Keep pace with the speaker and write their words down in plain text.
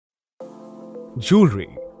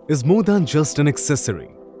Jewelry is more than just an accessory.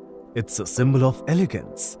 It's a symbol of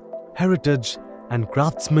elegance, heritage, and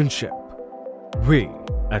craftsmanship. We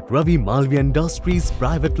at Ravi Malviya Industries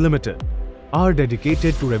Private Limited are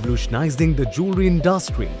dedicated to revolutionizing the jewelry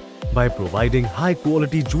industry by providing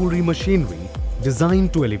high-quality jewelry machinery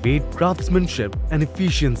designed to elevate craftsmanship and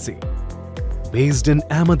efficiency. Based in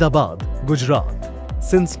Ahmedabad, Gujarat,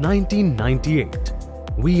 since 1998,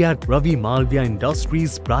 we at Ravi Malviya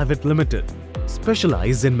Industries Private Limited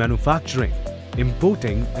specialize in manufacturing,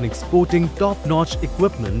 importing and exporting top-notch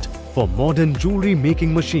equipment for modern jewelry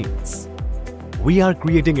making machines. We are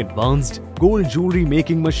creating advanced gold jewelry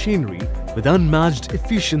making machinery with unmatched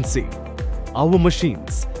efficiency. Our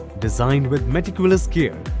machines, designed with meticulous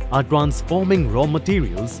care, are transforming raw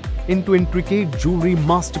materials into intricate jewelry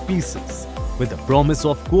masterpieces with a promise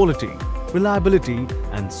of quality, reliability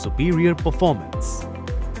and superior performance.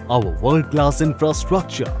 Our world-class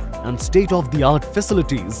infrastructure and state-of-the-art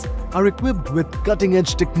facilities are equipped with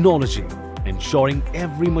cutting-edge technology, ensuring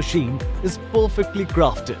every machine is perfectly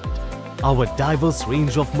crafted. Our diverse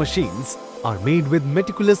range of machines are made with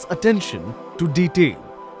meticulous attention to detail,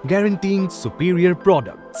 guaranteeing superior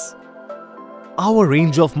products. Our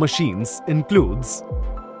range of machines includes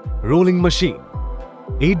rolling machine,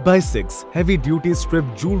 8x6 heavy-duty strip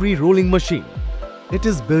jewelry rolling machine. It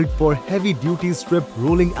is built for heavy-duty strip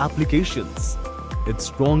rolling applications. Its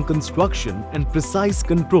strong construction and precise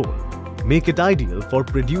control make it ideal for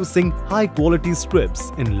producing high-quality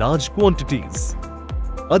strips in large quantities.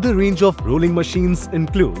 Other range of rolling machines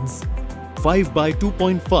includes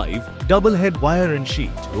 5x2.5 double-head wire and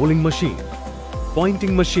sheet rolling machine,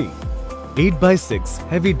 pointing machine, 8x6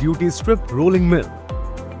 heavy-duty strip rolling mill,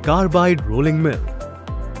 carbide rolling mill,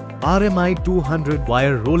 RMI 200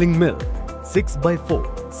 wire rolling mill,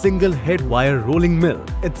 6x4 single-head wire rolling mill,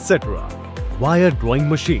 etc. Wire drawing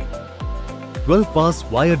machine, 12-pass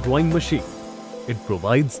wire drawing machine. It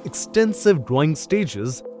provides extensive drawing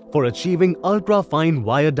stages for achieving ultra-fine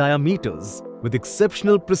wire diameters with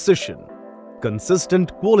exceptional precision,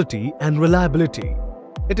 consistent quality and reliability.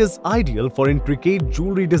 It is ideal for intricate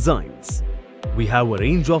jewelry designs. We have a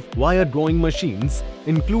range of wire drawing machines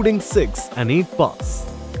including 6 and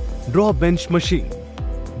 8-pass. Draw bench machine.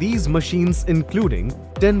 These machines including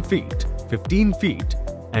 10 feet, 15 feet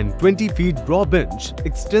and 20 feet draw bench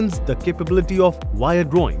extends the capability of wire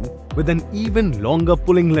drawing with an even longer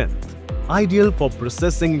pulling length, ideal for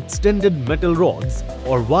processing extended metal rods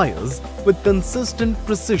or wires with consistent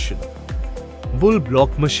precision. Bull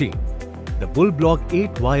block machine. The Bull Block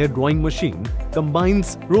 8-wire drawing machine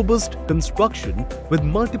combines robust construction with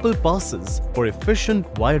multiple passes for efficient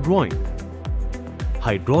wire drawing.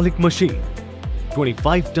 Hydraulic machine.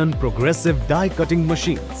 25-ton progressive die cutting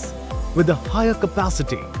machines. With a higher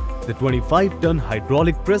capacity, the 25-ton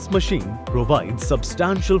hydraulic press machine provides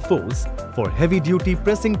substantial force for heavy-duty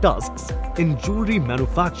pressing tasks in jewelry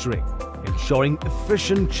manufacturing, ensuring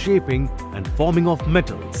efficient shaping and forming of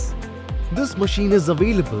metals. This machine is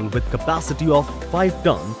available with capacity of 5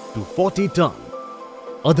 ton to 40 ton.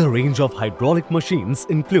 Other range of hydraulic machines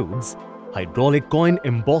includes hydraulic coin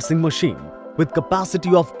embossing machine with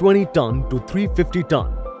capacity of 20 ton to 350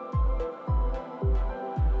 ton.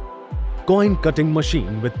 Coin cutting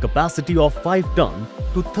machine with capacity of 5 ton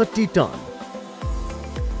to 30 ton.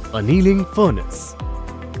 Annealing furnace.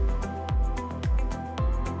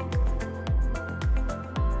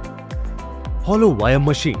 Hollow wire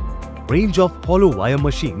machine. Range of hollow wire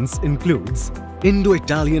machines includes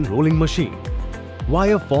Indo-Italian rolling machine,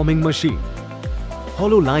 wire forming machine,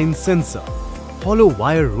 hollow line sensor, hollow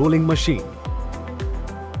wire rolling machine,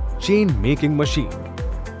 chain making machine.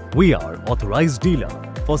 We are authorized dealer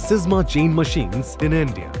for Sysma chain machines in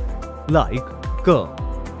India like curve,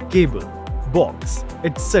 cable, box,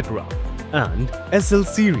 etc. and SL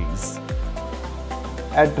series.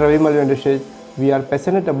 At Ravi Malviya Industries, we are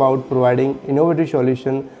passionate about providing innovative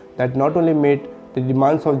solutions that not only meet the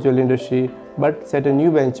demands of jewelry industry but set a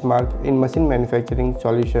new benchmark in machine manufacturing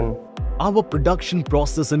solution. Our production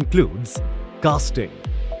process includes casting,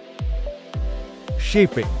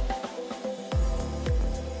 shaping,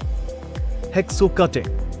 hexo cutting,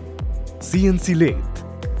 CNC lathe,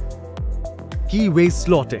 keyway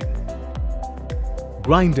slotting,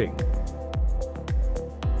 grinding,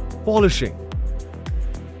 polishing,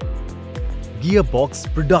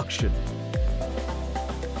 gearbox production.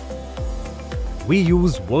 We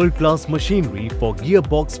use world-class machinery for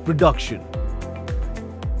gearbox production,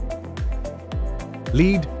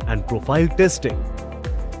 lead and profile testing,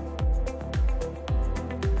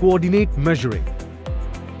 coordinate measuring,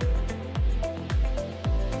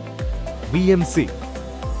 VMC,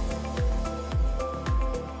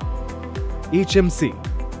 HMC,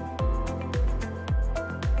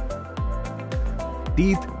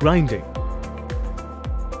 teeth grinding,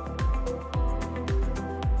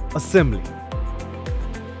 assembly,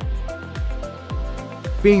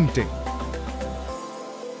 painting,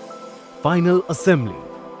 final assembly,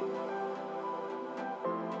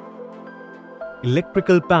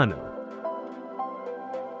 electrical panel,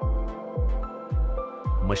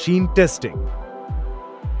 machine testing,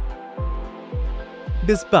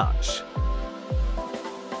 dispatch.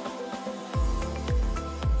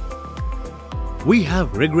 We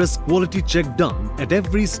have rigorous quality check done at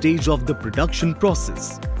every stage of the production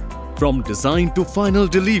process. From design to final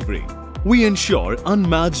delivery, we ensure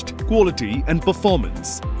unmatched quality and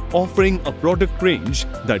performance, offering a product range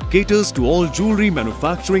that caters to all jewelry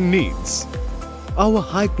manufacturing needs. Our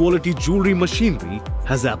high-quality jewelry machinery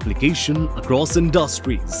has application across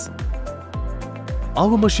industries.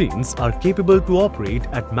 Our machines are capable to operate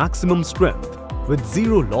at maximum strength with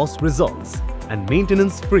zero loss results and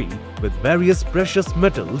maintenance-free with various precious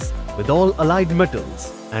metals, with all allied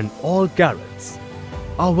metals and all carats.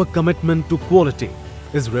 Our commitment to quality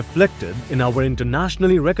is reflected in our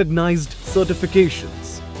internationally recognized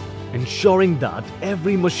certifications, ensuring that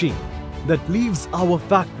every machine that leaves our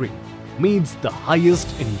factory meets the highest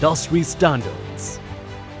industry standards.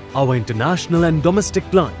 Our international and domestic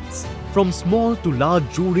clients, from small to large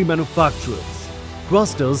jewelry manufacturers,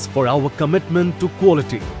 trust us for our commitment to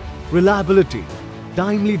quality, reliability,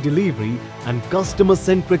 timely delivery and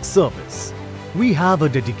customer-centric service. We have a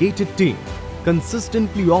dedicated team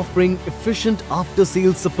consistently offering efficient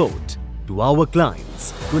after-sales support to our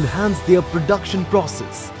clients to enhance their production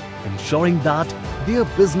process, ensuring that their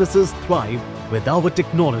businesses thrive with our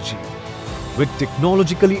technology. With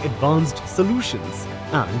technologically advanced solutions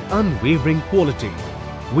and unwavering quality,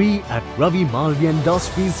 we at Ravi Malviya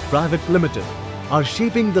Industries Private Limited are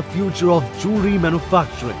shaping the future of jewelry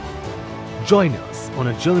manufacturing. Join us on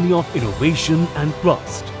a journey of innovation and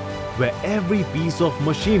trust, where every piece of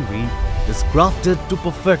machinery is crafted to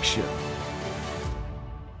perfection.